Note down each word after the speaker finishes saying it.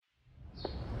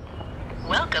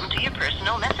Welcome to your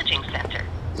personal messaging center.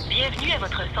 Bienvenue à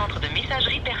votre centre de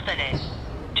messagerie personnelle.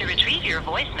 To retrieve your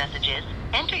voice messages,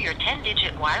 enter your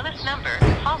 10-digit wireless number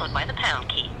followed by the pound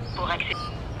key. Pour accéder...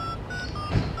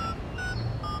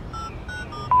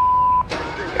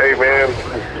 Hey man,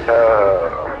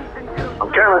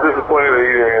 I'm kind of disappointed that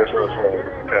you didn't answer the phone,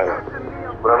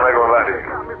 but I'm not gonna lie to you.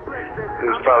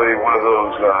 This is probably one of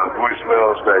those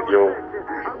voicemails that you'll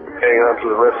hang on to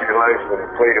the rest of your life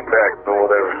and play it back or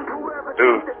whatever.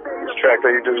 Dude, this track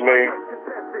that you just made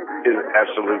is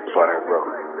absolute fire, bro.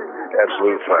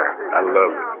 Absolute fire. I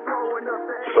love it.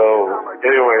 So,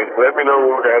 anyway, let me know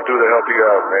what we gotta do to help you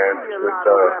out, man, with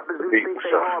the beat and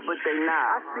stuff.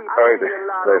 All right, then.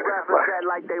 Later.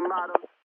 Bye.